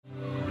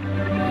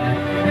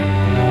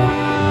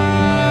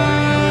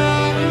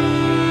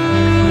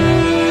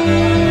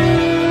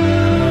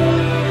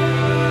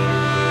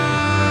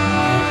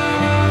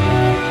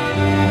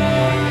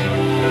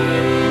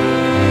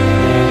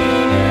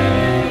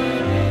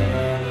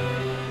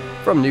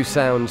From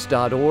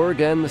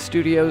newsounds.org and the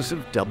studios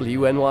of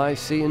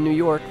WNYC in New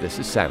York, this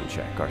is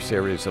Soundcheck, our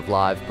series of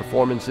live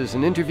performances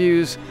and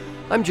interviews.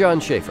 I'm John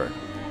Schaefer.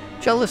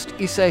 Cellist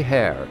Issei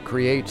Herr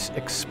creates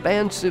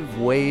expansive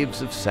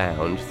waves of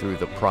sound through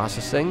the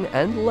processing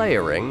and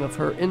layering of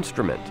her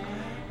instrument.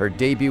 Her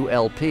debut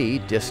LP,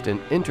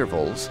 Distant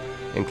Intervals,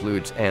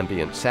 includes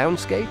ambient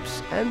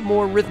soundscapes and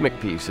more rhythmic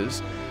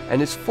pieces,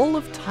 and is full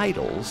of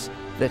titles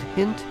that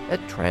hint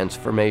at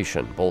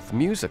transformation, both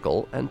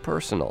musical and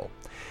personal.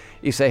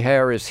 Issei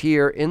Herr is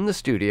here in the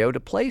studio to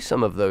play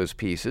some of those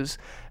pieces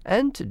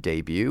and to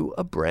debut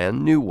a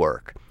brand new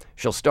work.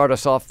 She'll start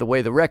us off the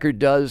way the record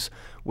does,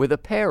 with a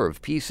pair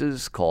of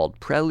pieces called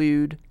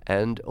Prelude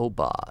and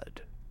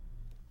Aubade.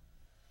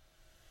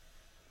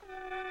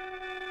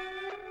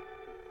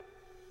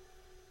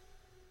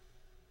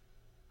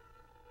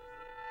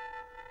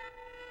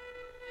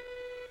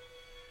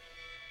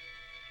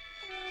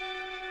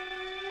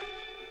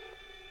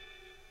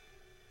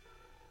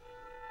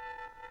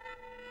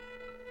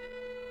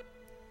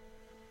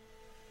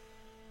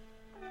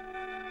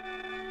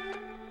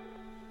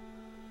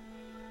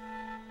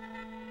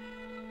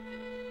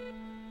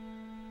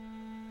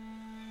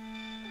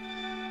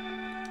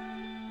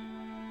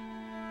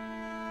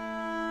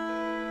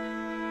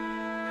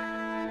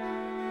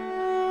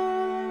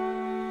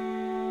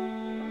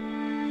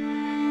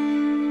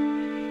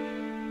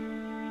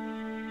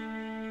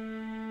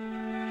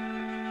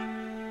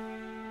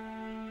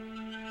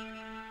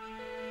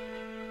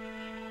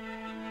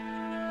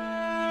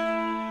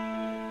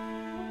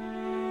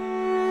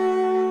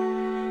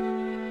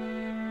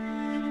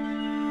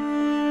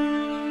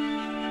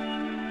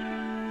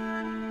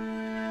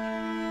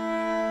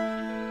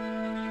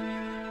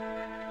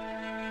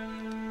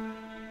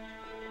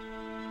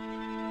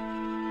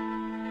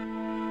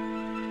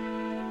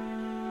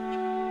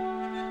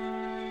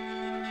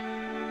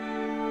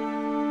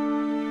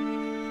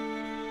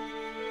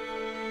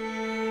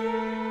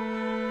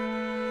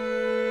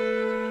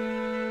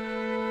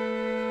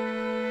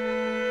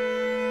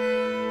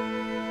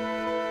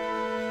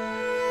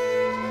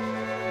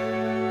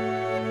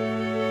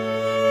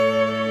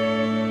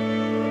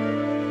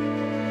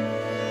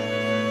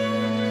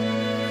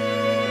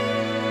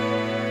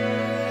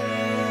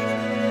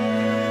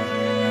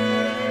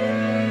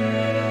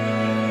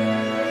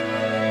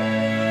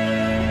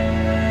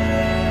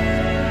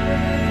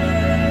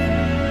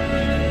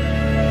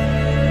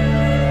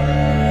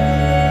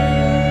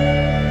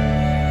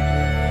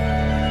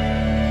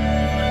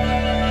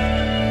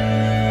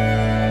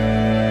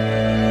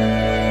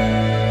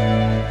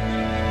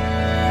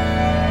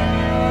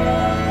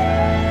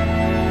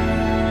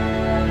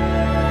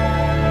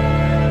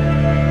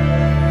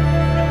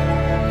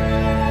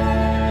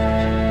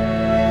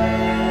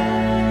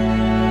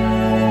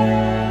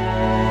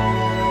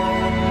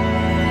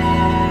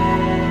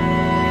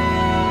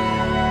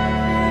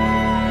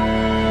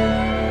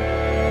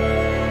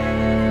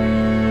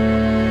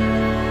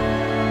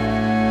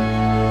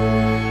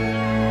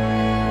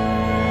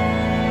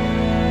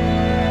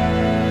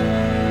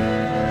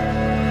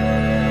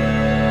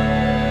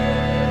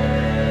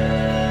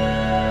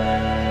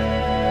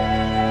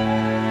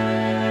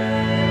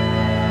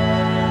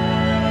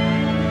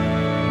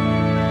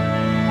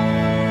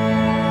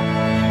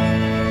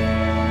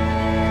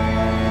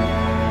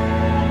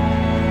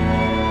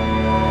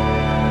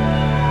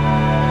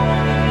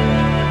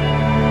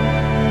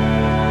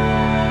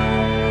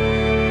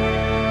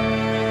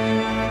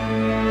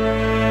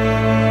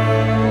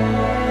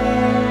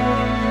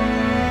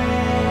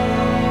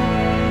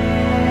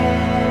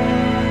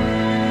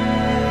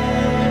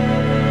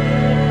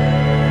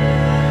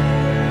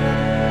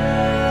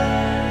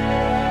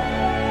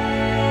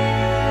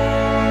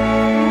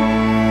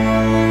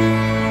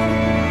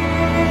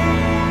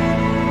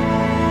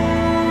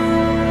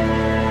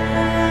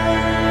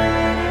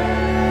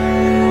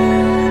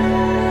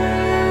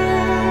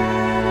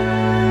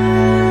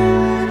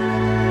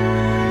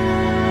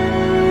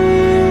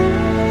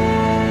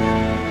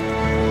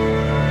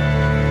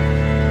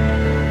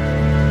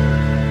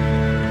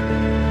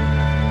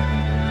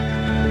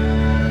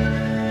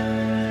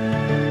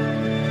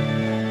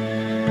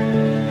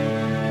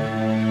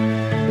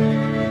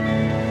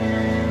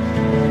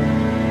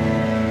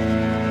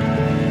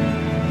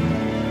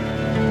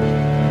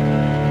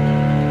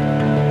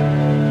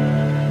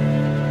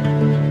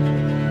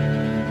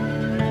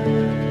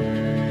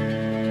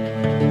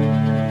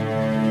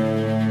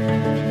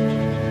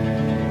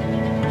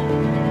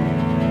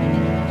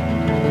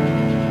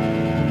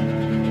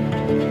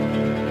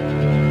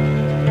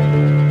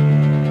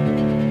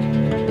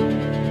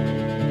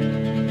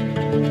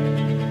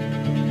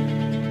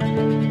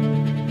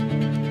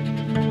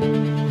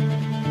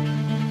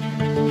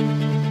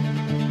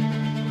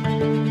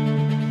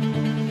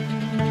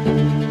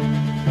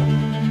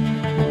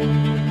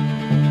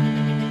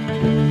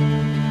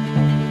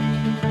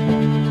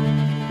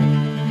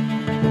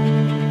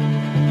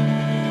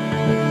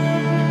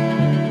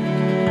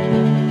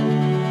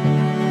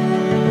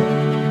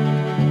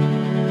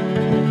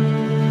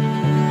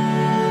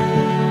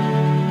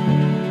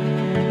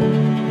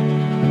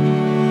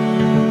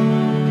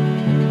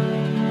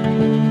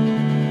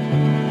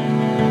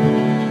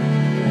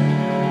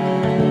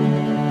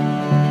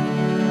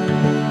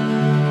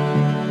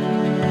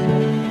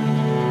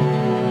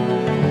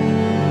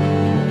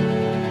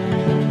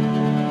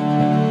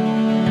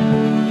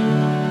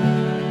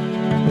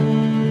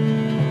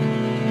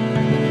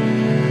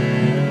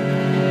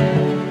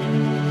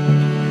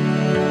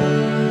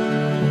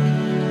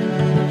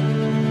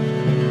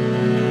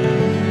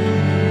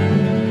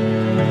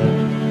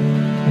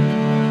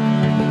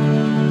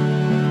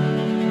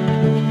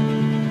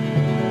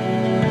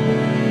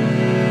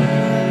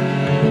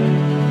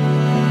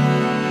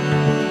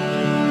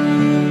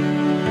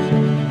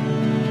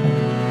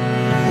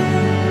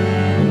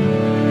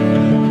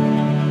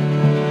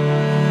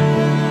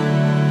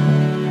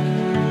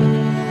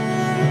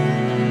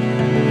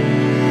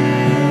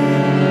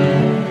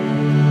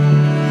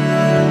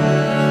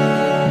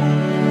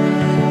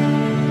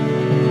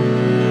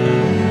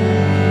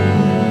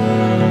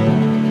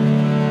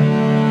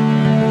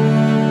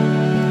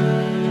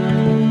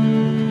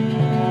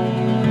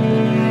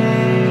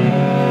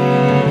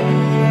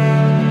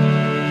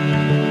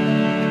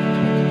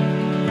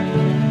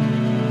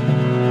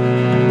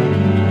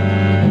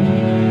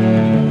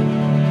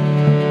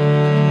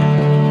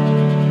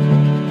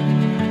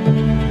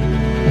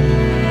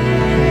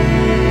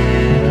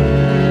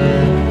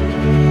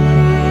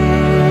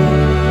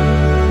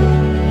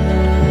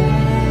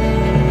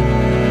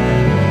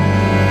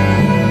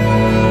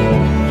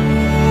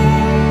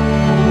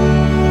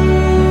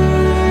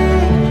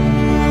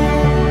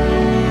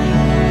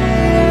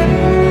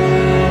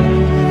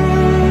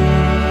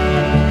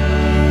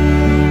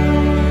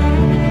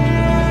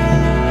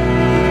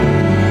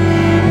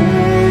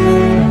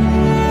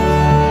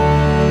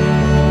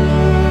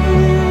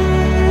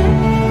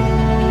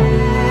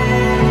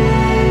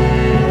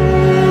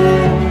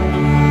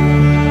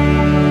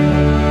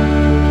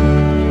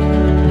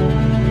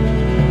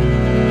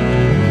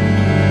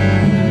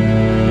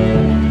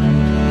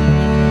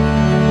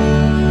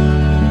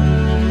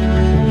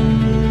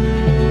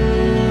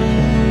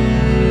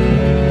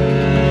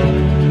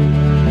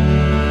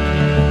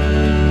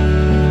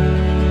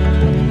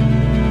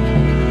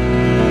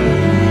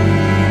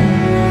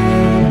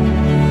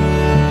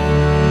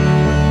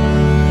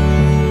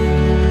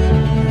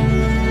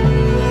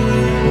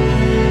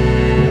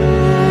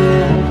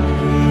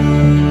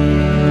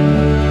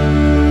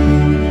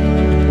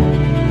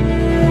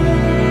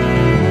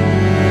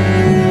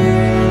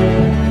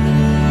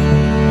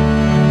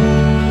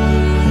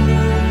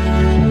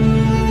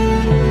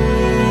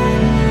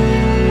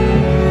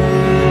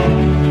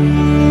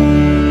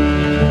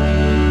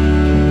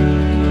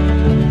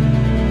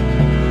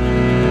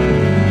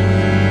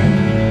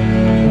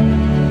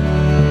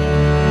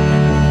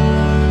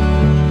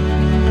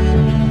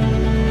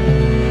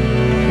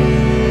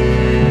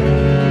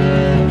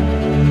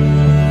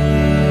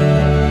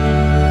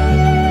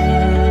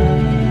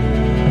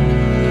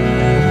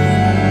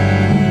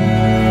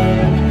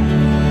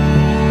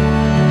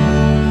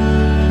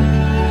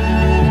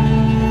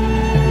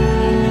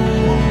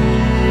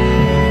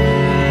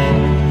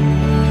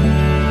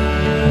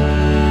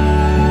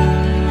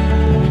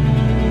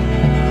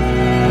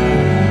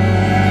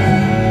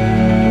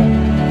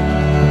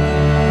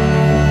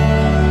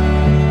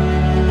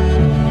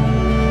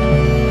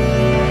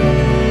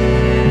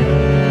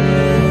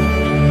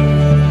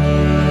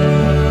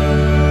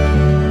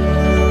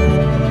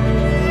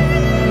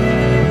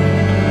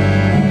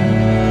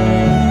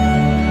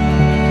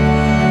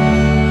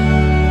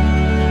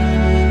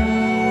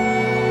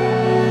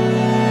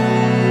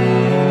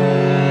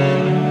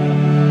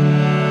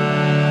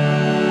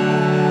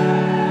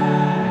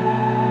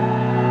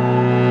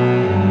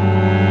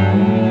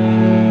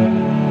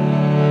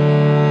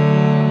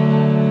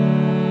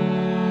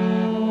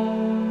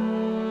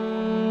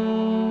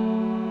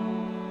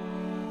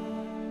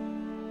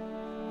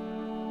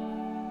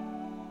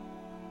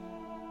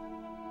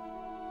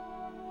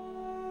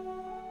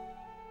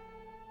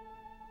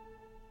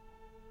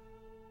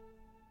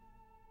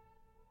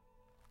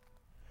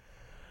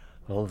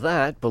 Well,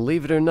 that,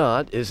 believe it or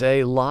not, is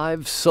a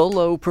live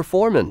solo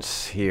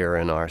performance here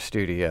in our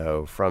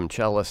studio from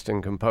cellist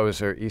and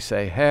composer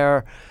Issei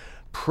Herr.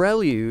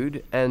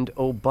 Prelude and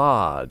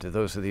Aubade.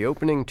 Those are the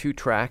opening two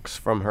tracks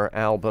from her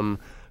album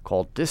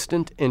called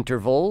Distant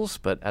Intervals,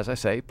 but as I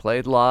say,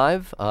 played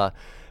live.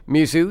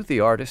 MIZU, the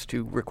artist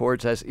who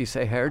records as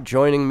Issei Herr,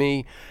 joining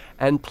me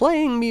and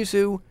playing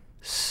MIZU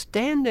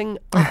standing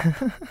up.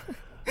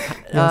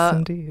 Yes,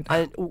 indeed.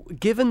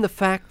 Given the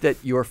fact that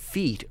your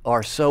feet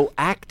are so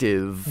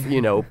active,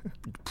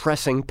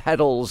 pressing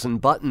pedals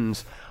and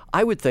buttons,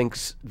 I would think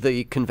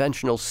the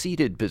conventional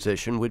seated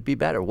position would be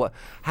better.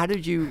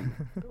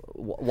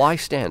 Why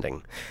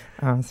standing?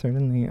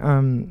 Certainly.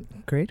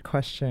 Great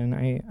question.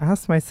 I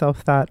ask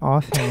myself that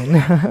often.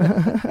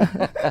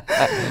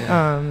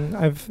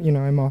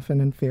 I'm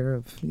often in fear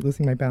of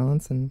losing my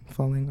balance and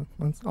falling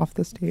off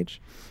the stage.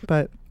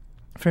 But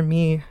for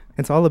me,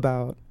 it's all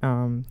about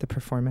the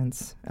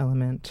performance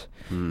element,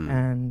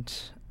 and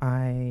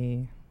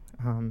I'm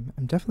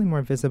definitely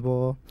more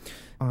visible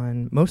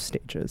on most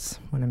stages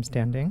when I'm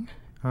standing,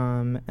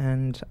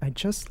 and I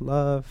just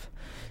love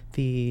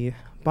the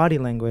body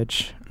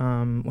language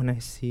when I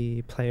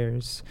see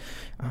players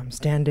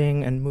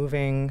standing and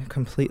moving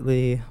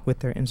completely with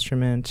their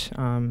instrument.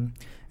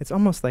 It's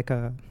almost like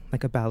a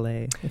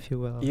ballet, if you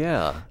will.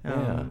 Yeah.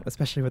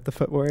 Especially with the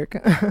footwork.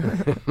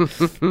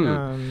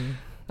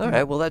 All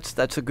right, well,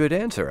 that's a good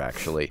answer,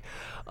 actually.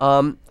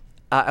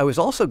 I was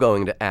also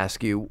going to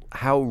ask you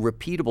how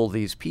repeatable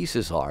these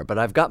pieces are, but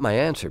I've got my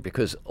answer,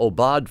 because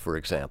Aubade, for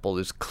example,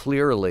 it's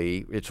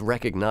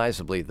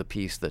recognizably the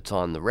piece that's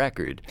on the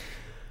record.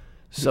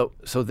 So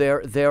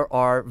there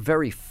are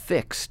very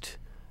fixed,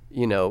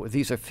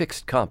 these are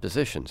fixed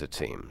compositions, it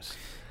seems.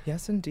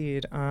 Yes,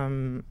 indeed.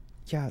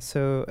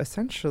 So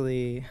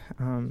essentially,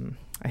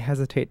 I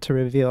hesitate to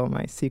reveal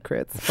my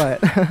secrets, but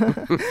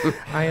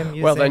I am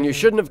using... Well, then you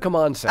shouldn't have come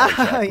on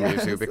Soundcheck,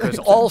 MIZU, because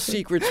all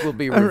secrets will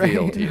be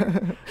revealed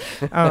here.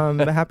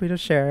 But happy to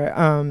share.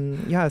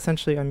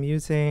 Essentially, I'm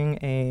using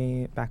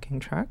a backing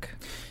track,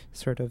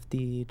 sort of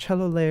the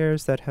cello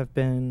layers that have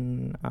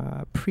been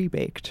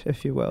pre-baked,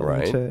 if you will,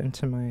 right,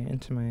 into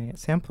my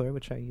sampler,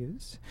 which I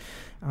use.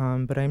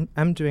 But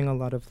I'm doing a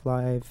lot of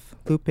live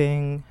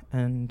looping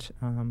and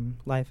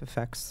live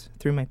effects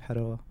through my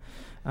pedals,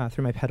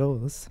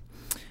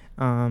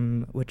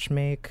 which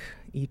make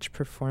each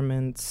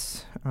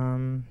performance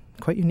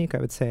quite unique, I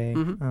would say.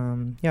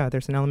 Mm-hmm.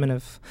 There's an element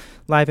of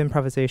live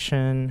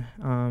improvisation,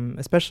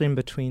 especially in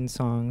between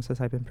songs, as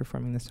I've been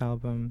performing this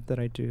album, that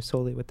I do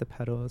solely with the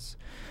pedals.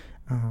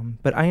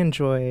 But I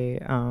enjoy,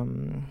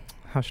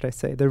 how should I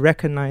say, the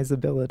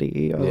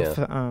recognizability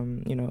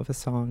of a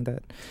song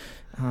that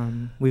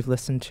we've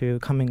listened to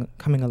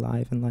coming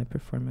alive in live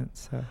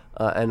performance. So.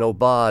 And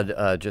Aubade,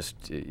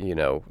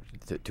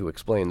 to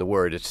explain the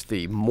word, it's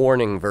the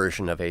morning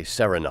version of a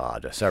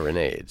serenade.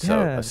 Yes. So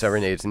a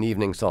serenade's an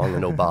evening song,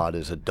 and Aubade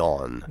is a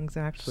dawn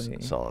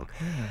song.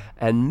 Yeah.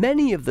 And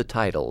many of the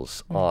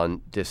titles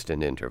on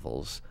Distant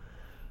Intervals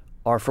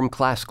are from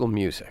classical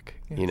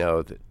music, yes,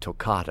 the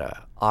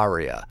toccata,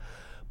 aria,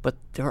 but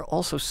there are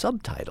also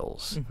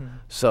subtitles. Mm-hmm.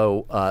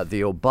 So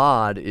the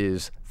Aubade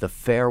is The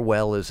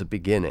Farewell is a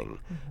Beginning.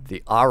 Mm-hmm.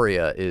 The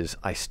aria is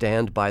I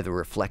Stand by the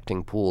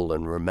Reflecting Pool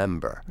and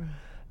Remember.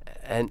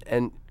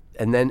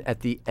 And then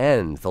at the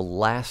end, the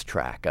last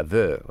track,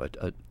 Aveu,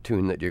 a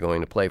tune that you're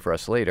going to play for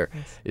us later,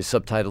 yes, is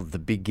subtitled The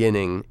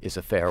Beginning is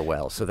a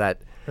Farewell. So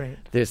that right,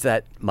 there's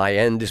that my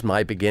end is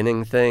my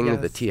beginning thing,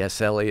 yes, the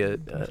T.S.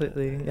 Eliot.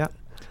 Completely, yeah.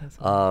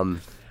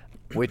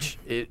 Which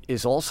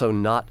is also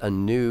not a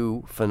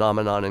new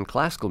phenomenon in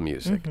classical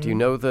music. Mm-hmm. Do you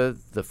know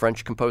the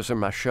French composer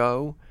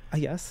Machot?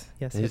 Yes.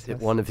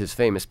 One of his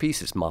famous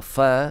pieces, Ma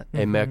fin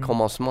est mes Mm-hmm.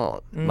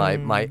 commencements.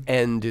 My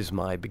end is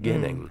my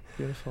beginning.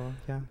 Beautiful,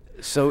 yeah.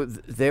 So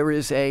there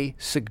is a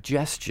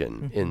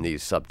suggestion in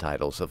these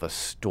subtitles of a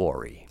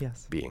story,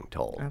 yes, being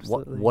told.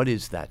 Absolutely. What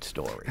is that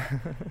story?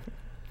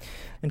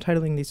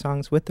 Entitling these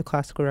songs with the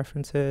classical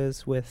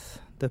references,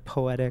 with the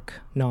poetic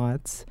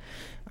nods,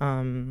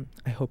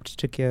 I hoped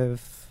to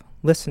give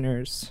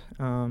listeners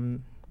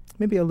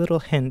maybe a little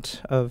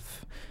hint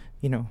of,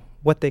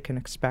 what they can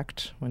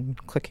expect when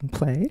clicking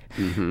play.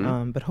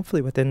 Mm-hmm. But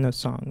hopefully within those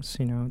songs,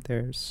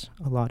 there's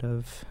a lot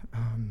of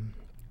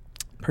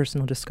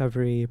personal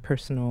discovery,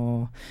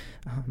 personal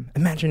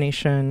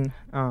imagination.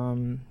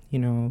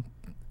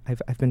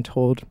 I've been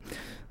told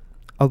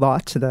a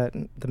lot that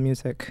the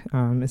music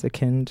is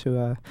akin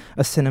to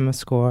a cinema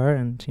score,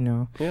 and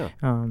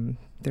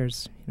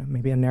there's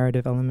maybe a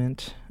narrative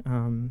element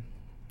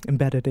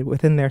embedded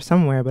within there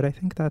somewhere. But I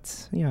think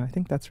that's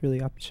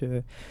really up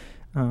to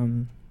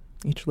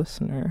each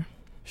listener.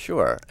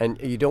 Sure,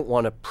 and you don't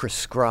want to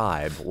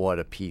prescribe what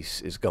a piece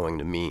is going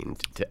to mean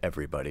to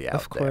everybody out there.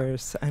 Of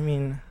course. I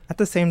mean, at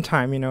the same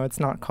time, it's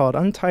not called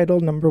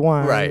Untitled Number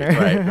 1.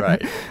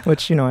 Right.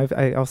 Which,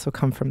 I also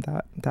come from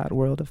that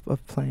world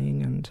of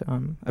playing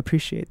and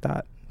appreciate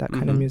that that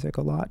kind of music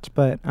a lot.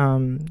 But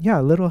yeah,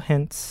 little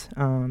hints,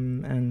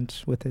 and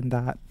within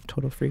that,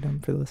 total freedom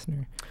for the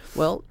listener.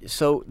 Well,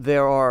 so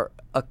there are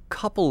a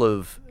couple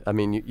of, I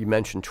mean, you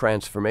mentioned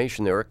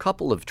transformation. There are a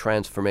couple of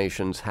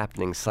transformations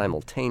happening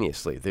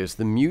simultaneously. There's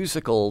the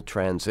musical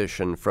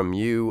transition from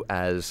you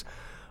as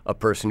a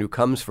person who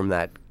comes from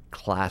that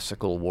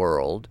classical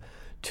world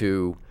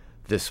to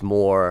this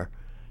more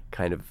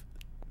kind of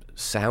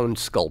sound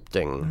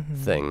sculpting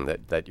thing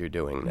that you're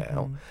doing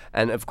now.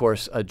 And, of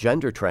course, a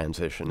gender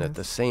transition at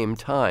the same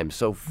time.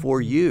 So for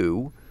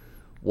you,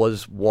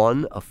 was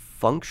one a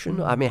function?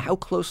 I mean, how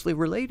closely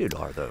related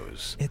are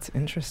those? It's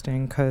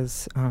interesting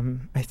because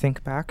I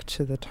think back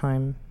to the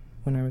time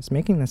when I was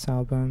making this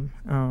album,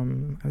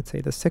 I would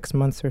say the 6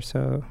 months or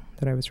so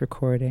that I was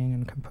recording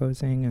and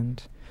composing,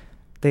 and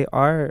they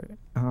are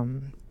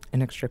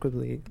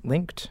inextricably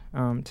linked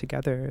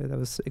together. That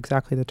was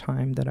exactly the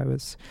time that I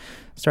was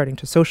starting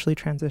to socially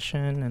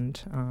transition,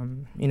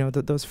 and you know,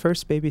 those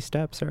first baby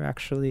steps are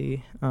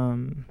actually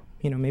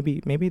you know,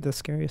 maybe the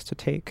scariest to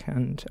take.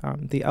 And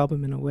the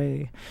album, in a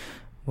way,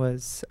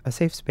 was a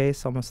safe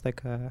space, almost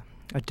like a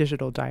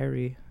digital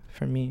diary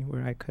for me,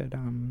 where I could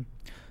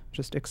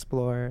just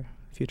explore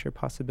future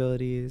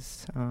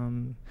possibilities,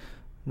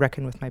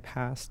 reckon with my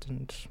past,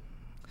 and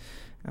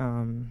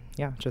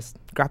yeah, just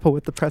grapple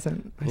with the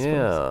present, I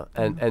suppose.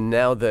 And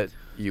now that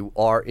you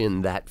are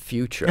in that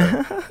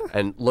future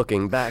and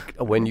looking back,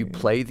 when you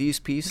play these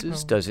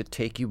pieces, does it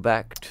take you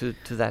back to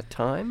that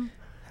time?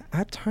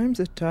 At times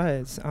it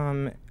does.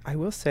 I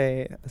will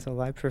say, as a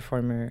live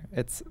performer,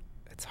 it's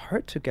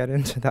hard to get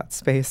into that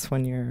space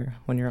when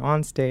you're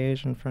on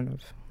stage in front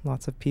of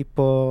lots of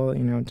people,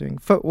 you know, doing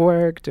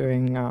footwork,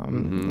 doing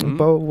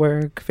bow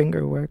work,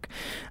 finger work.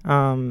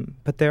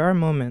 But there are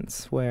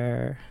moments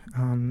where,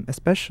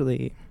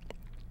 especially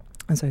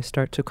as I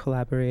start to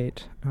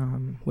collaborate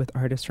with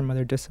artists from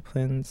other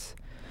disciplines,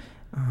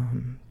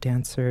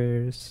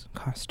 dancers,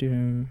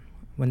 costume,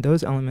 when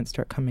those elements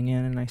start coming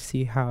in and I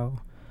see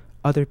how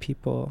other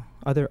people,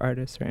 other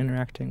artists are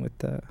interacting with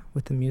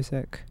the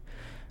music,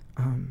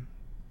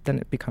 then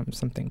it becomes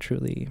something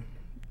truly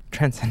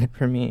transcendent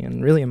for me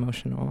and really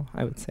emotional,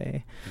 I would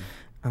say.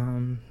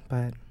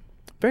 But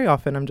very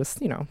often I'm just,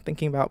 you know,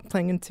 thinking about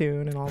playing in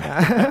tune and all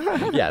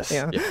that. Yes.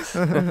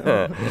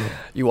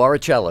 You are a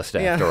cellist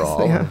after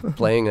all,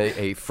 playing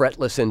a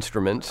fretless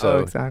instrument,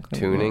 so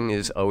tuning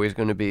is always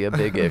going to be a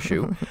big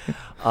issue.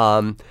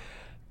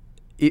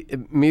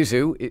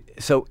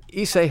 MIZU, so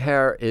Issei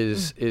Herr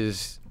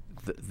is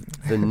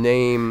the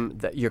name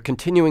that you're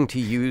continuing to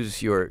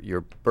use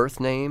your birth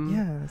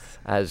name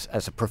as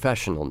a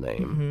professional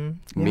name.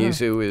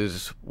 MIZU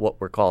is what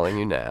we're calling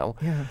you now.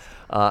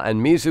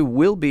 And MIZU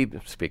will be,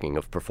 speaking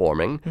of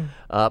performing,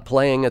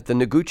 playing at the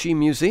Noguchi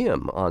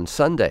Museum on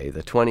Sunday,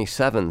 the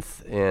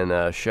 27th, in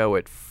a show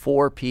at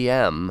 4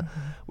 p.m.,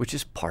 which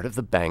is part of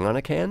the Bang on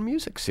a Can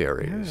music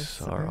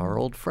series, our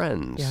old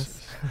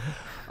friends.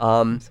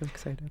 I'm so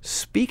excited.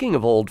 Speaking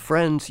of old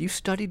friends, you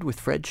studied with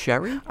Fred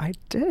Sherry? I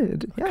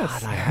did,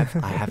 yes.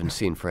 God, I haven't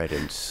seen Fred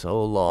in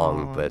so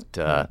long,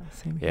 but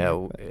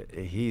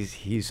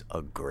he's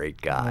a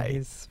great guy.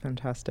 He's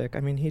fantastic.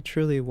 I mean, he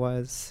truly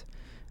was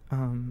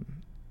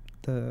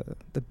the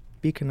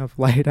beacon of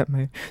light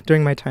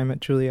during my time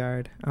at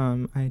Juilliard.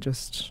 I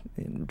just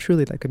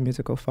truly like a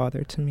musical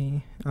father to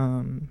me.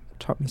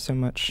 Taught me so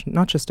much,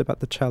 not just about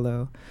the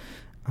cello,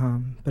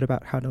 but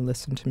about how to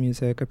listen to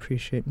music,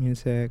 appreciate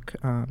music,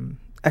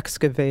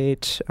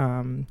 excavate,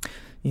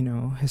 you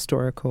know,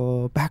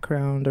 historical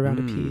background around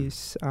a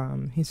piece.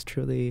 He's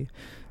truly,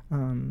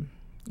 you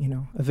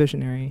know, a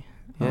visionary.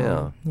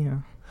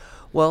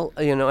 Well,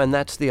 you know, and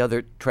that's the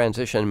other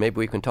transition. Maybe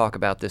we can talk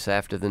about this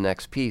after the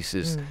next piece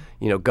is,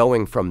 you know,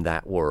 going from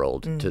that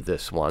world to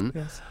this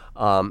one.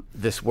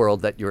 This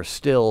world that you're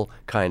still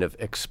kind of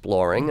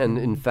exploring. And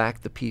in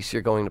fact, the piece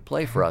you're going to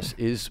play for us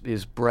is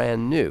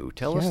brand new.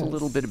 Tell us a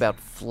little bit about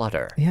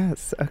Flutter.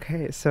 Yes.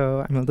 Okay.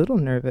 So I'm a little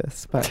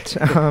nervous, but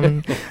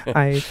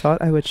I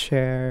thought I would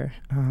share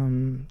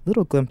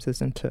little glimpses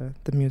into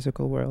the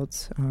musical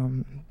worlds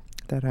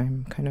that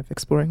I'm kind of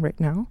exploring right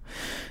now.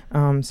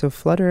 So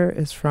Flutter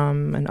is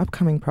from an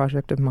upcoming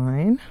project of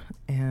mine.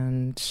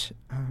 And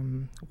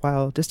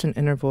while Distant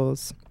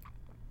Intervals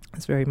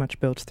is very much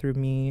built through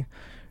me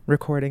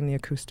recording the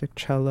acoustic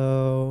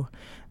cello,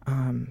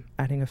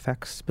 adding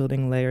effects,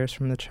 building layers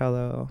from the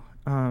cello.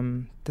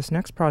 This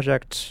next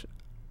project,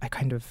 I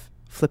kind of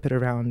flip it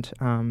around.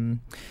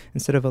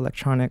 Instead of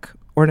electronic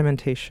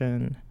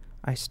ornamentation,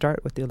 I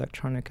start with the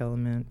electronic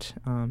element.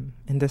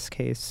 In this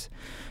case,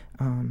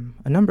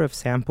 a number of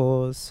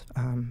samples,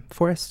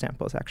 forest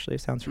samples actually,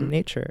 sounds from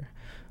nature,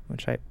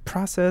 which I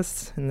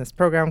process in this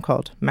program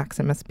called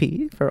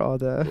MaxMSP for all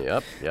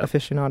the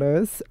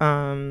aficionados.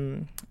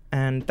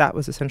 And that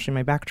was essentially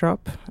my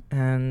backdrop.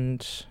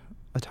 And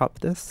atop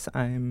this,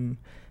 I'm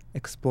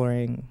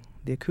exploring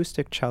the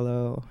acoustic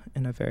cello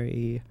in a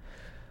very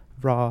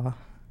raw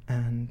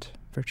and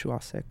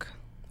virtuosic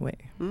way.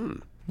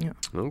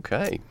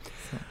 Okay.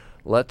 So.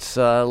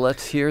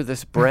 Let's hear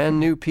this brand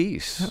new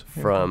piece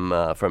from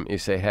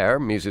Issei Herr.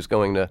 MIZU's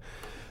going to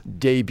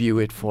debut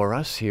it for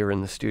us here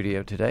in the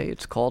studio today.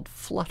 It's called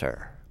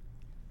Flutter.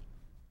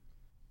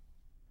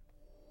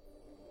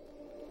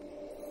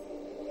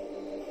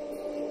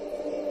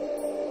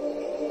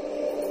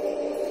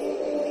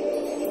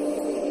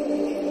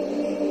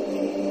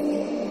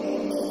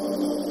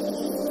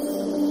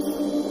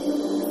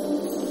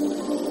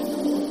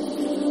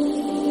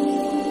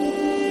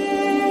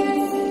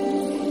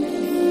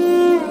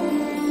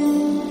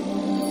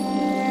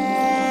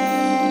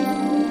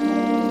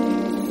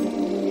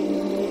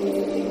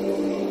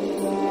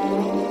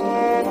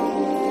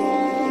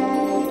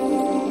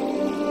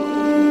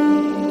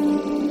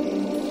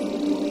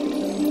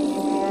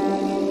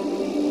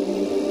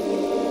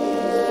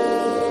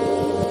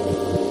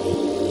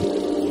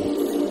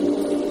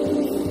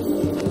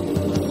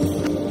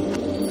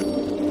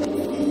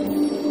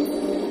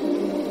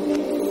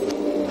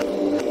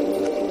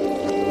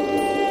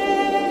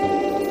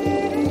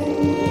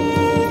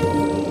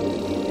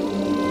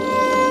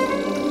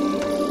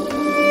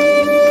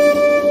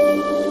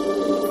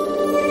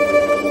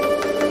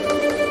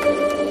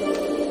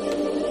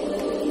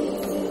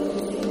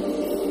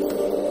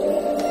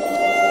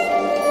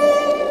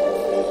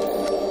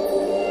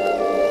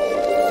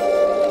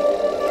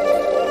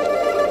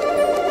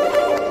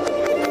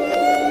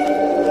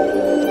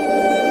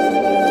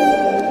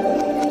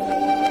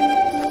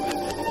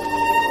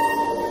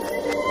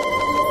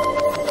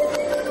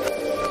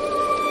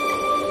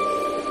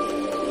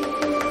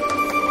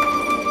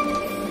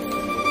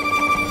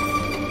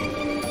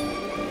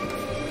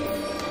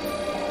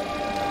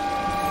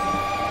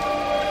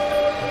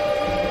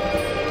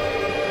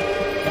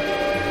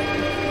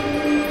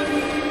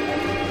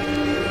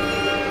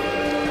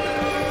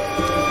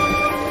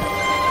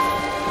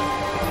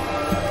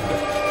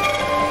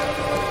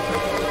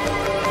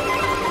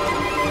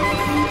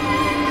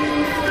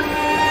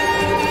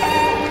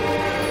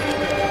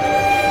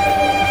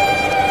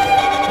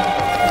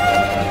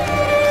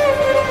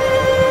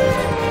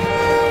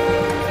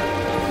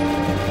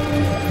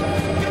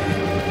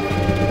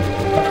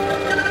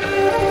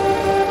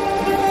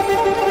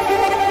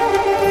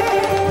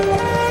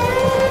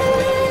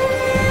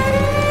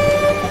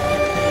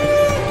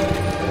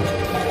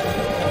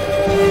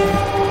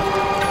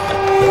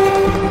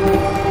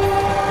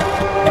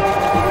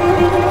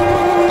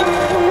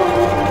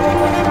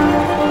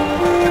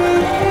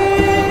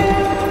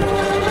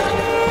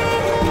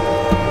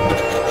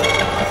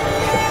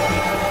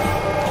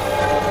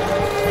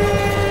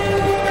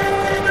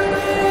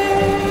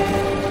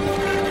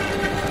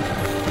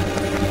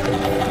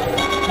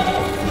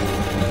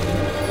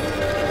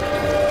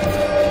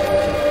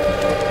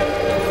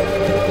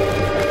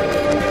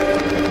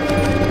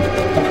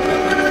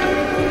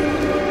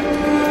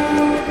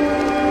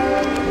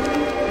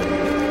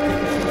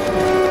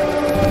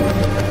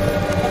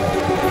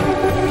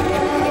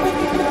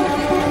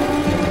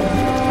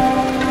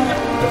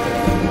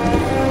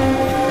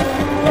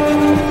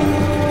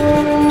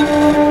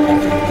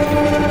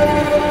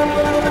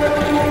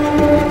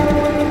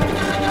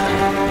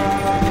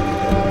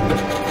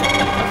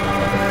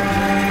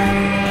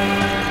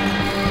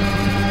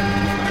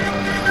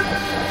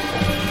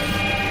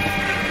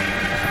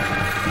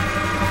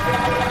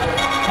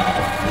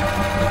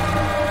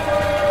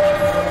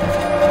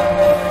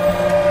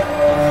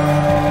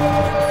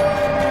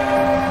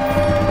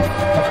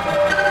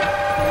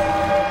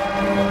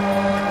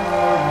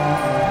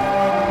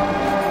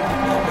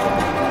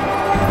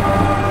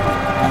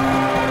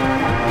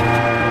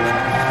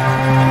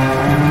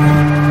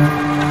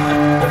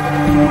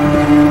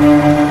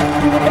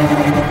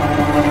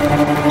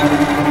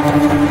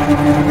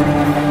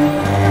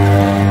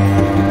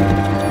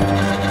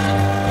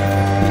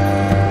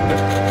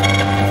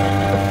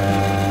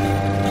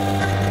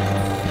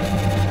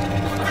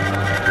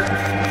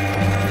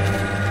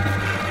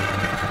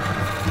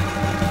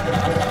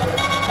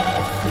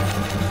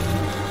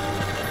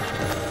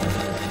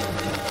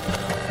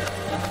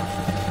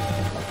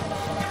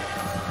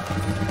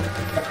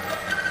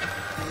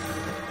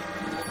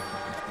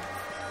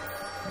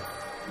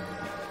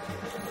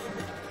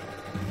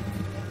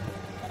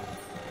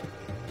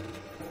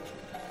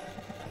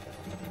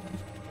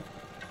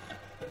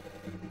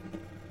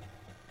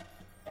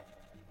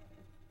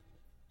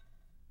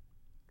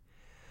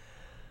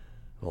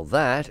 Well,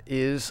 that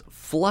is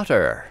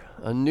Flutter,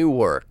 a new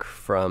work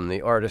from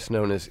the artist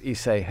known as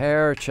Issei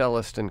Herr,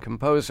 cellist and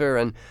composer.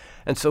 And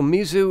so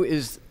MIZU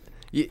is,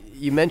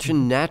 you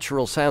mentioned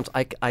natural sounds.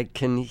 I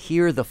can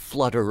hear the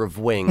flutter of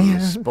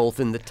wings, both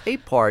in the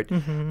tape part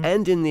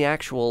and in the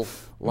actual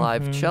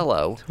live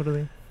cello.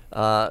 Totally.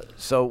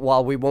 So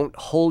while we won't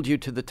hold you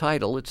to the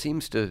title, it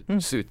seems to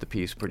suit the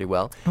piece pretty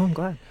well. Oh, I'm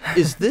glad.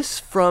 Is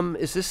this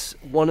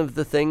one of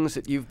the things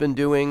that you've been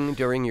doing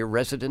during your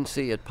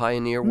residency at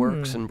Pioneer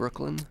Works in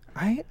Brooklyn?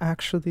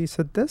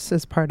 So this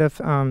is part of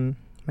my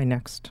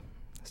next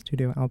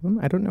studio album.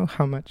 I don't know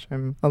how much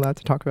I'm allowed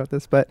to talk about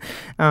this, but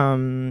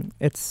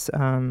it's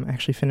I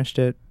actually finished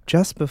it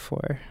just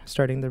before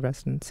starting the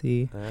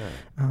residency.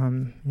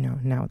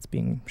 Now it's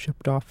being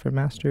shipped off for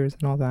masters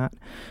and all that.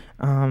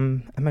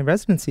 At my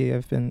residency,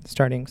 I've been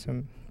starting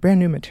some brand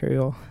new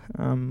material,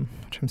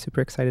 which I'm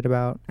super excited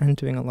about, and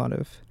doing a lot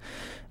of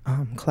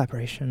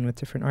collaboration with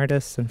different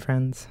artists and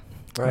friends.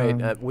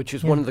 Right, which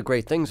is one of the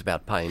great things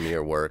about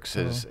Pioneer Works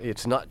is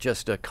it's not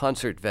just a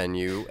concert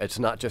venue, it's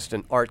not just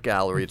an art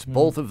gallery, it's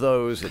both of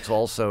those. It's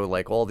also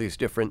like all these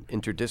different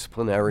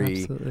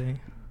interdisciplinary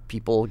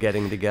people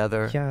getting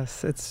together.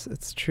 Yes,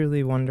 it's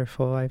truly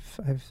wonderful. I've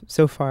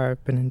so far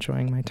been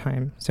enjoying my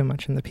time so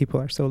much, and the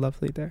people are so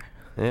lovely there.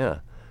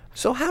 Yeah.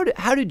 So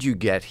how did you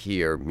get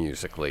here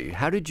musically?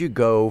 How did you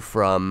go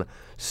from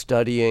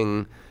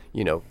studying,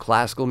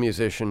 classical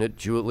musician at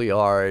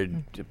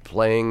Juilliard, to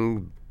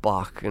playing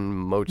Bach and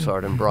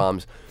Mozart and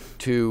Brahms,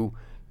 to,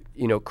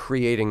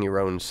 creating your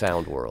own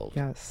sound world?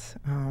 Yes.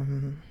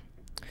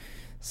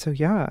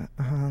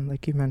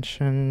 Like you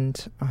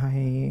mentioned,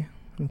 I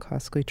am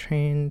classically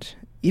trained.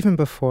 Even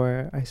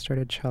before I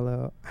started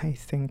cello, I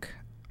think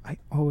I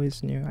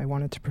always knew I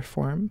wanted to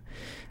perform.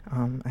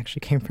 I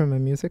actually came from a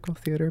musical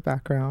theater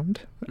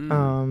background,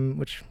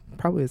 which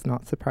probably is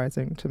not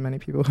surprising to many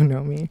people who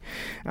know me.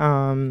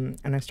 And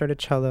I started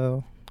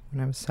cello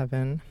when I was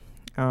 7.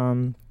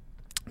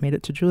 Made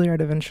it to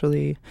Juilliard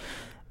eventually.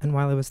 And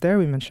while I was there,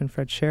 we mentioned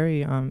Fred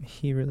Sherry.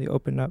 He really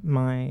opened up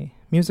my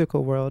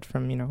musical world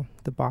from,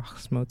 the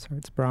Bachs,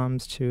 Mozarts,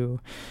 Brahms to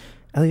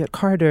Elliott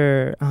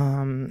Carter,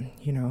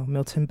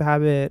 Milton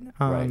Babbitt.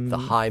 Right, the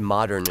high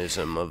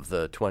modernism of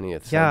the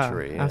 20th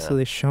century. Yeah,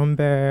 absolutely.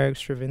 Schoenberg,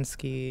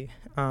 Stravinsky.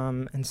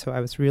 And so I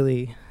was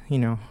really,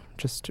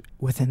 just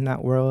within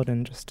that world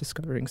and just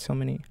discovering so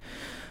many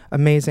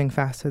amazing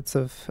facets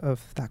of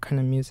that kind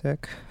of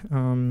music.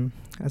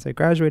 As I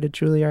graduated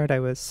Juilliard, I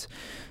was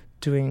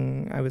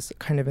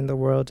kind of in the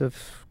world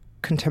of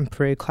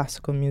contemporary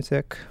classical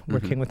music,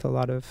 working with a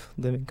lot of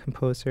living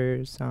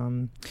composers,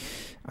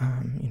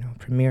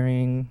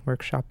 premiering,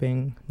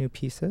 workshopping new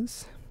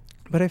pieces.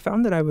 But I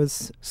found that I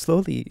was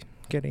slowly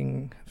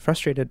getting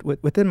frustrated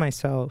within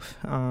myself,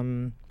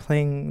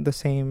 playing the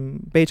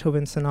same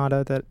Beethoven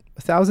sonata that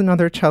 1,000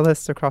 other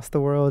cellists across the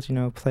world,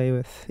 play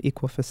with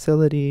equal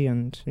facility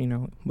and,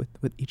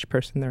 with each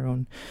person their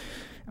own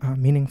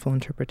meaningful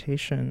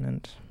interpretation.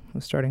 And I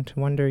was starting to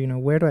wonder,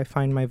 where do I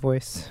find my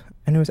voice?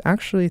 And it was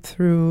actually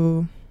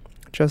through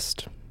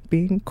just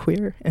being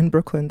queer in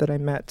Brooklyn that I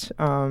met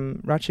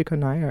Rachika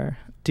Nair,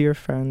 dear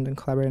friend and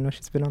collaborator. I know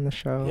she's been on the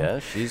show. Yeah,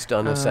 she's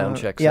done a sound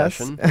check yes.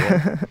 session.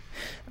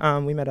 Yeah.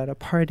 We met at a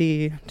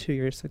party 2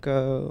 years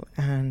ago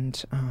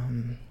and,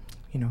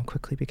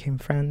 quickly became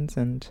friends.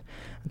 And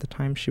at the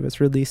time she was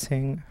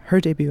releasing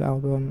her debut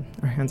album,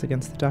 Our Hands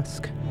Against the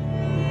Dusk.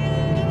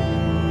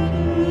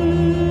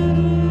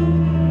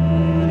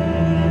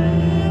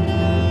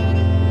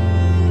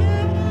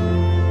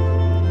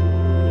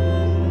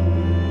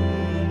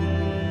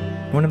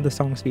 One of the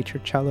songs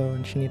featured cello,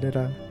 and she needed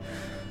a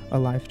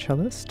live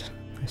cellist.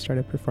 I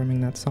started performing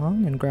that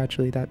song, and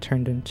gradually that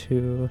turned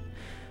into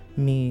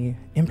me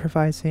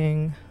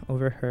improvising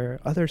over her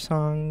other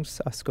songs,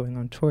 us going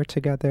on tour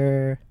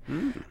together.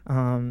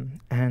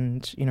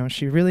 And,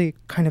 she really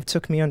kind of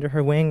took me under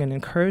her wing and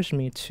encouraged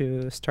me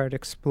to start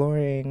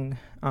exploring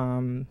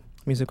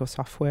musical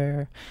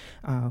software.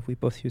 We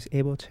both use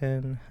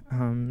Ableton.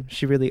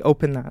 She really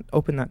opened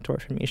that door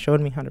for me,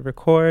 showed me how to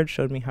record,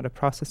 showed me how to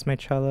process my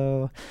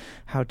cello,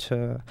 how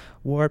to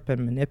warp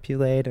and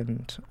manipulate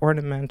and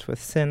ornament with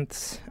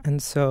synths.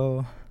 And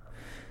so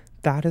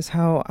that is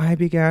how I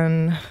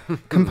began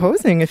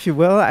composing, if you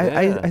will.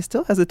 I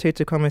still hesitate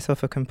to call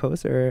myself a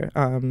composer.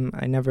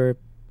 I never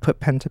put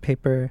pen to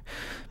paper.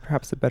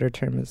 Perhaps a better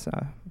term is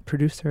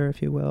producer,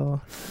 if you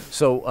will.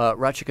 So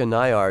Rachika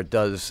Nair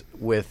does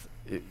with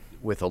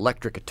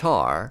electric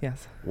guitar,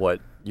 yes, what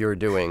you're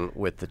doing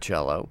with the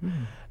cello.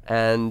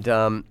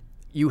 And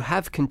you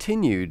have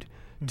continued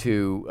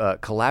to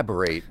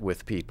collaborate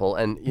with people.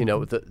 And,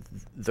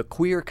 the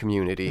queer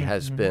community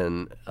has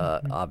been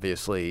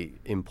obviously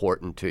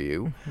important to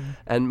you.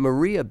 And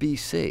Maria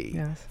B.C.,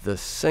 yes, the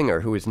singer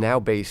who is now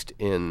based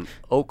in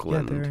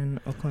Oakland. Yeah, they're in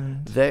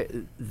Oakland.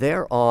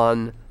 They're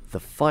on the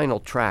final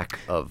track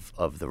of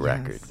the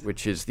record, yes,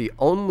 which is the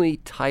only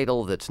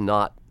title that's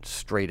not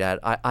straight out.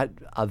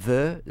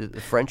 Aveu,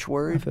 the French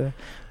word? Aveu.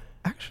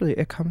 Actually,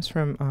 it comes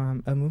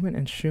from a movement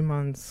in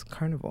Schumann's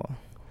Carnival,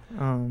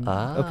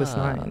 Opus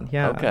 9.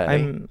 Yeah, okay.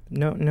 I'm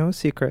no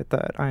secret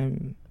that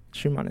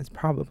Schumann is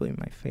probably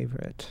my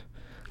favorite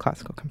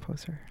classical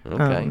composer.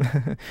 Okay.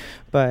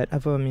 But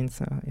Aveu means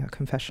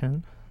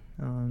confession.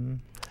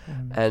 And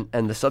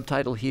the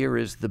subtitle here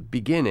is "The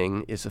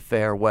Beginning is a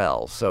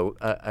Farewell," so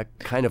a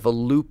kind of a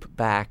loop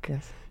back,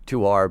 yes,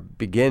 to our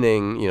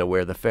beginning,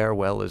 where the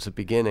farewell is a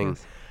beginning.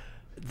 Yes.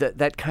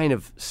 That kind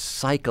of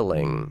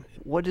cycling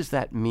what does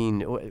that mean?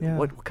 Yeah.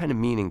 What kind of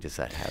meaning does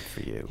that have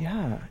for you?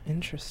 Yeah,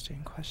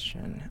 interesting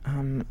question.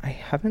 I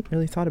haven't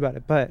really thought about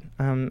it, but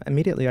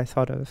immediately I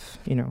thought of,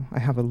 I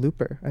have a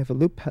looper. I have a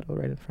loop pedal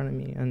right in front of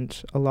me,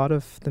 and a lot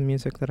of the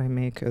music that I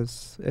make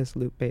is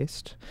loop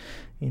based.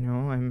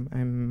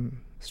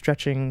 I'm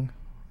stretching,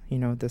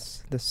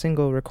 this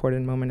single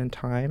recorded moment in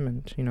time,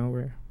 and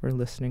we're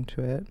listening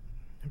to it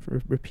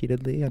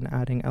repeatedly and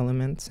adding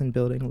elements and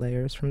building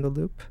layers from the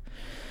loop.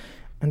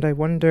 And I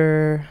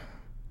wonder,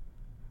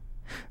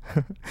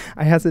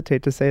 I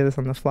hesitate to say this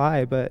on the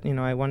fly, but,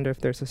 I wonder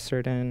if there's a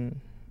certain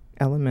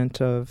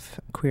element of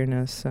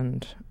queerness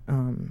and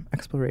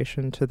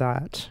exploration to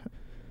that.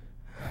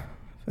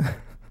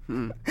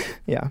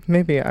 Yeah,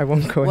 maybe I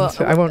won't go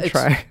into, I won't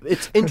try.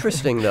 It's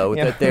interesting, though,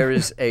 that there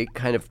is a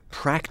kind of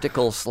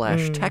practical /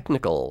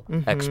 technical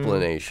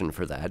explanation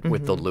for that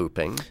with the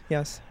looping.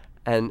 Yes.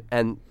 And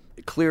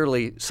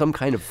clearly some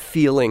kind of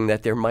feeling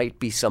that there might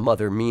be some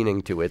other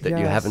meaning to it that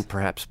you haven't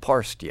perhaps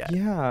parsed yet.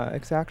 Yeah,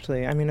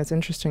 exactly. I mean, it's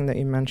interesting that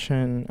you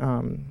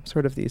mention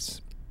sort of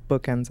these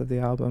bookends of the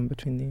album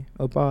between the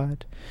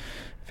Aubade,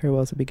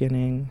 Farewell's a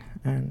Beginning,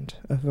 and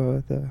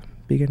Avo, the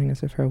beginning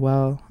is a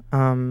farewell.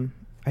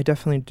 I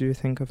definitely do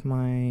think of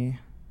my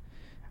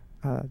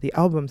the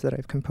albums that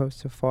I've composed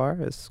so far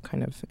as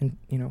kind of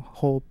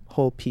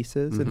whole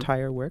pieces,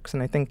 entire works,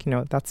 and I think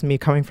that's me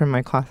coming from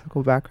my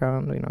classical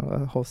background.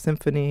 A whole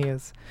symphony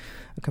is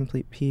a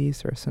complete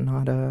piece, or a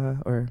sonata,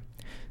 or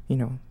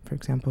for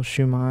example,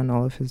 Schumann,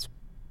 all of his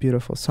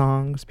beautiful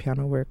songs,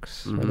 piano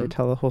works where they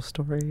tell a whole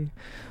story,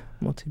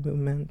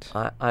 multi-movement.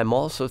 I'm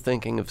also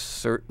thinking of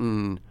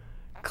certain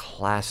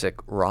classic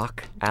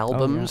rock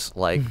albums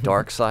like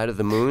Dark Side of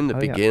the Moon that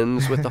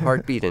begins with the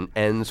heartbeat and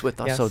ends with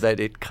so that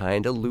it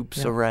kind of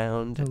loops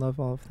around. I love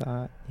all of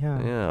that.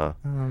 Yeah.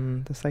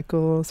 The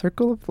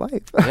circle of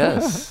life.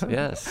 Yes.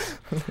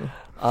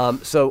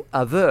 So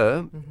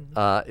Aveu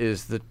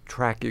is the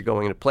track you're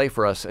going to play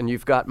for us, and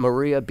you've got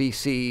Maria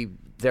BC.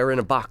 They're in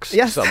a box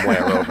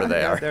somewhere over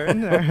there. Yeah, they're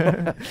in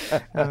there.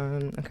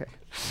 Okay.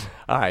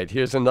 All right.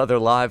 Here's another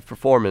live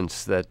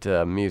performance that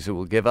MIZU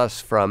will give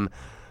us from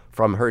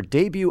her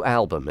debut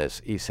album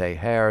as Issei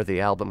Herr, the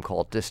album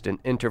called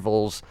Distant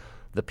Intervals.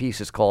 The piece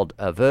is called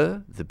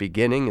Aveu. The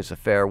beginning is a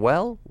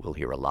farewell. We'll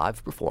hear a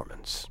live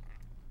performance.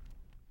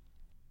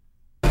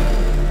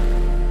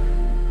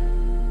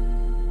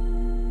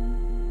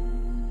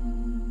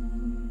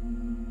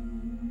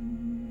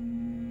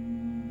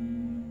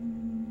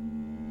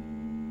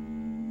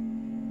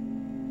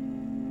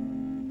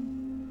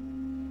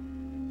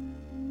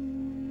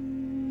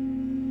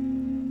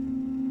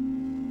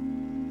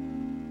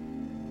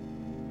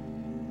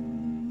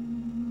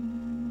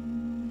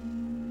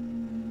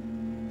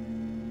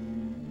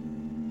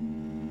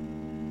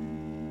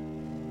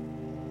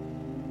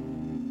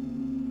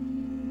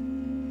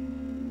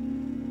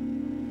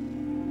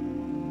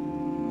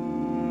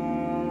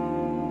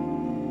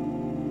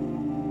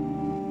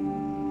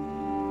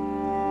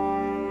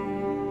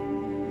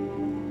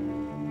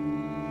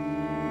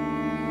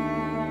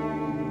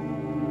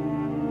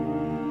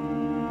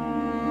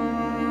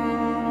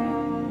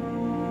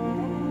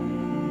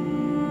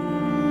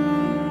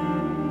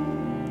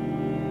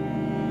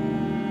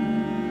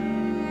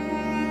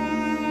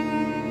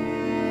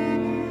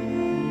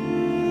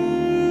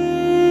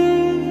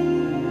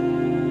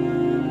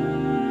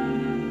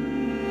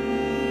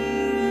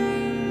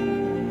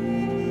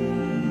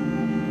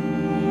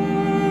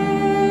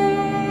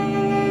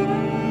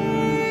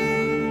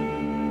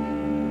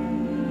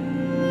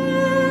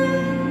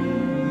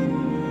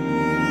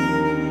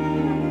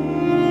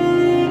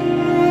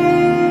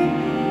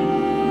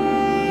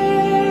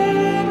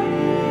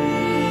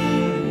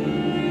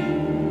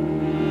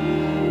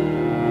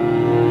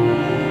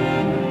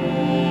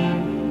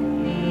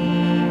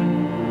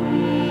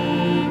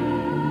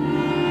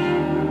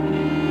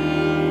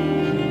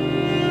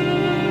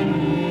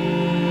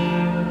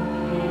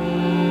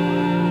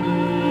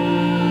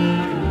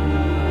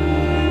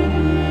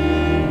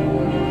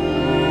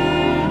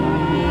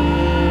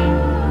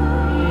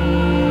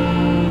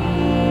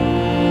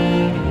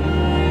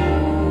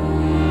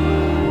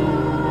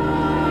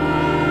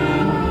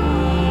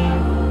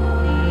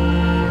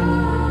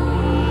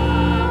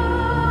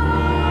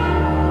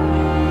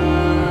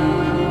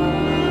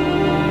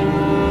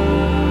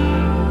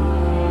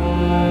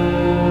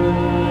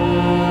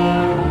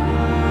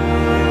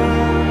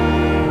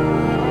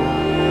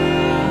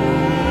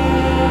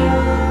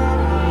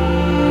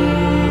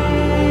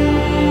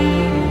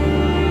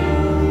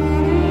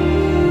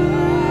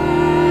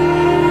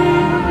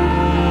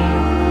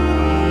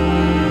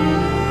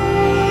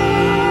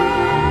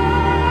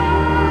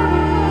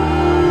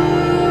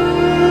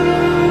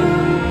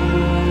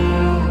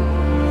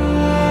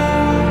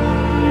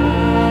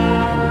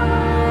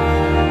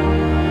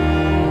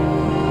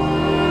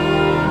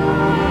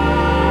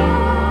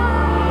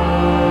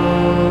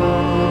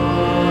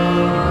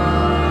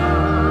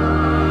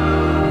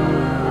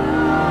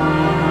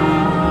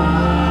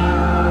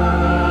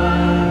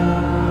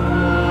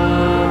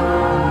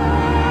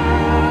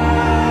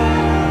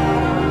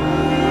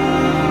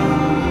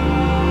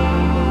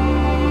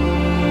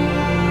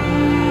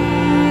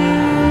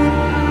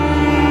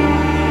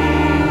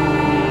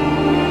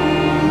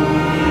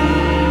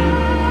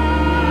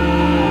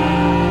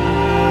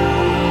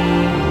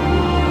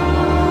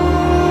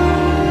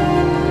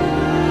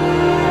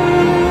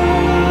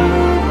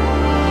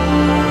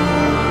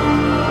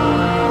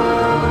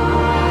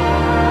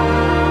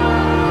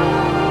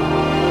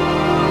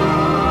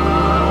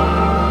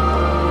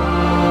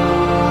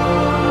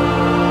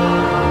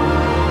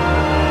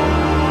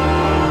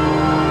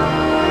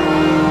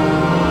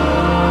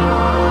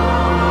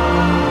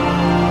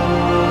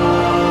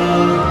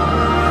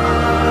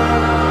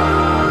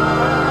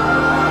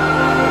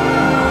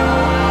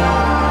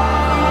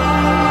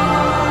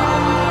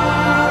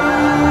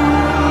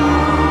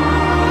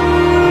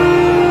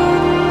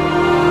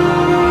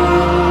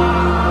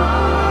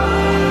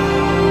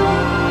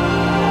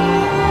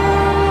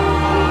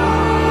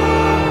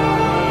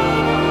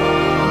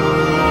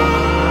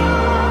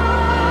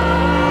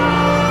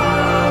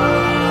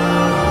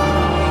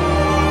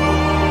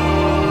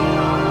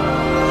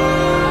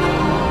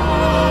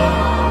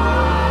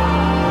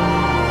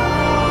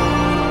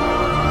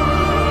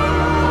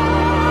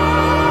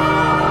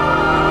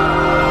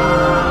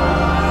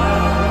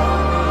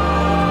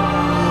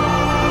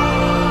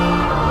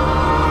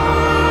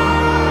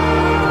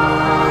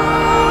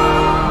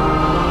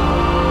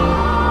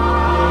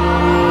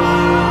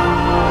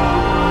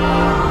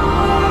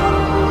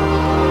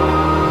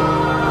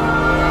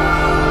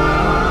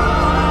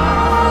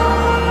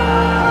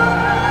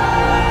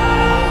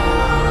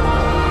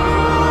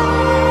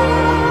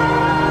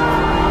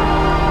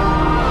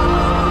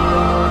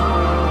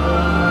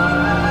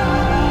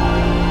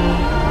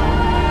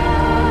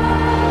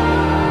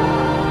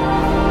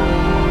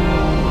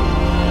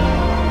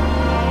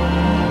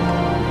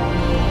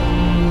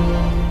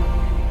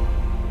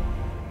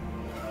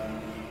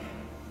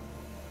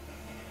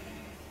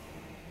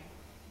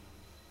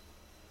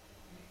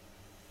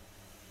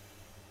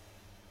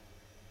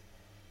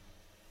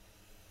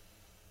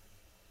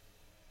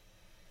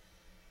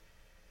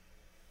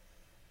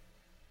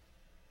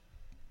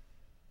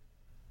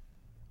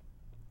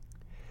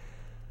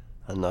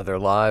 Another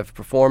live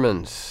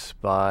performance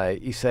by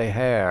Issei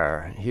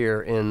Herr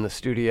here in the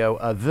studio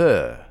of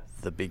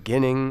The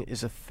Beginning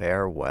is a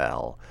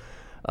Farewell.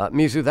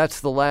 MIZU, that's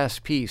the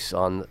last piece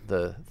on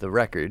the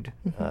record,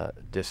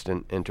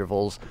 Distant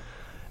Intervals,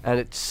 and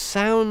it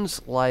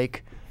sounds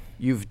like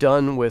you've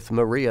done with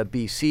Maria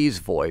BC's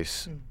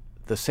voice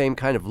the same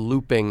kind of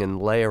looping and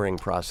layering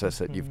process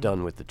that you've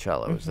done with the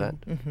cello. Is that?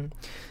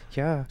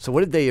 Yeah. So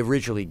what did they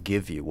originally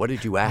give you? What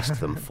did you ask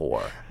them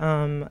for?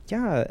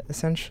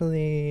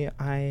 Essentially,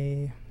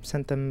 I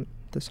sent them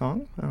the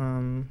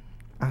song,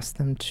 asked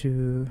them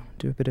to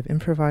do a bit of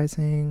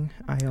improvising.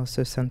 I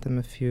also sent them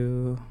a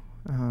few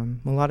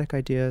melodic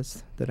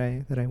ideas that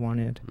I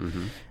wanted.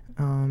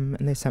 And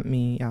they sent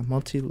me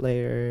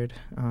multi-layered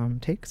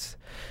takes.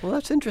 Well,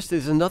 that's interesting.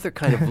 There's another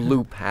kind of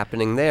loop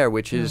happening there,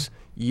 which is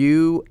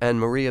you and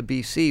Maria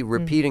BC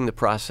repeating the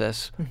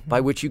process by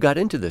which you got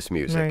into this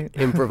music,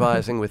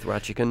 improvising with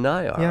Rachika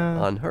Nayar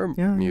on her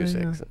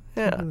music.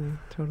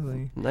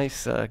 Totally.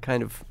 Nice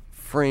kind of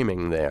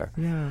framing there.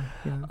 Yeah.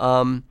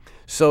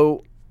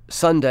 So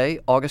Sunday,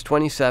 August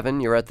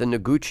 27, you're at the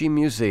Noguchi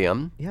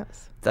Museum.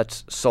 Yes.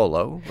 That's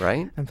solo,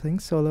 right? I'm playing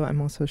solo.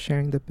 I'm also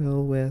sharing the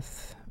bill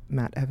with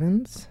Matt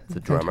Evans, the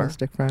drummer.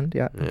 Fantastic friend,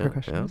 the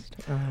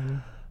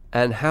percussionist.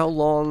 And how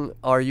long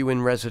are you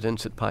in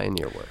residence at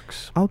Pioneer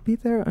Works? I'll be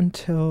there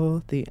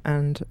until the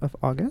end of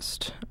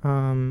August.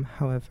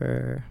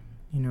 However,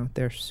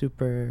 they're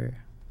super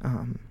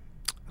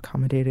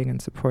accommodating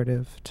and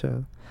supportive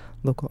to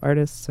local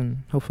artists,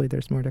 and hopefully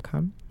there's more to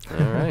come.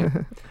 All right.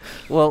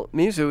 Well,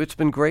 MIZU, it's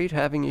been great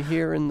having you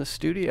here in the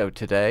studio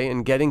today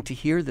and getting to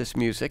hear this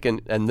music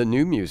and the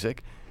new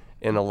music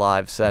in a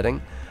live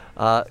setting.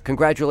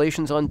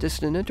 Congratulations on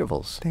Distant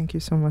Intervals. Thank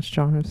you so much,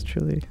 John. It was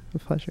truly a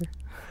pleasure.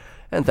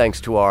 And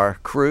thanks to our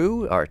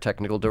crew. Our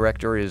technical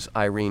director is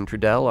Irene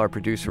Trudell. Our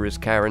producer is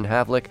Karen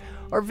Havlick.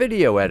 Our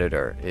video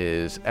editor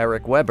is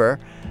Eric Weber.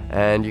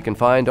 And you can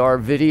find our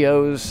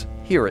videos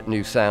here at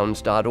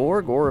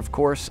newsounds.org or, of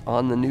course,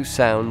 on the New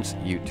Sounds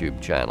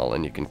YouTube channel.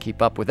 And you can keep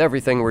up with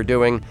everything we're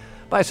doing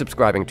by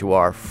subscribing to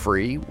our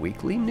free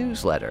weekly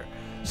newsletter.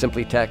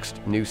 Simply text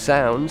New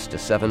Sounds to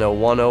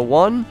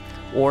 70101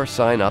 or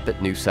sign up at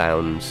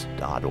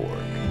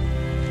newsounds.org.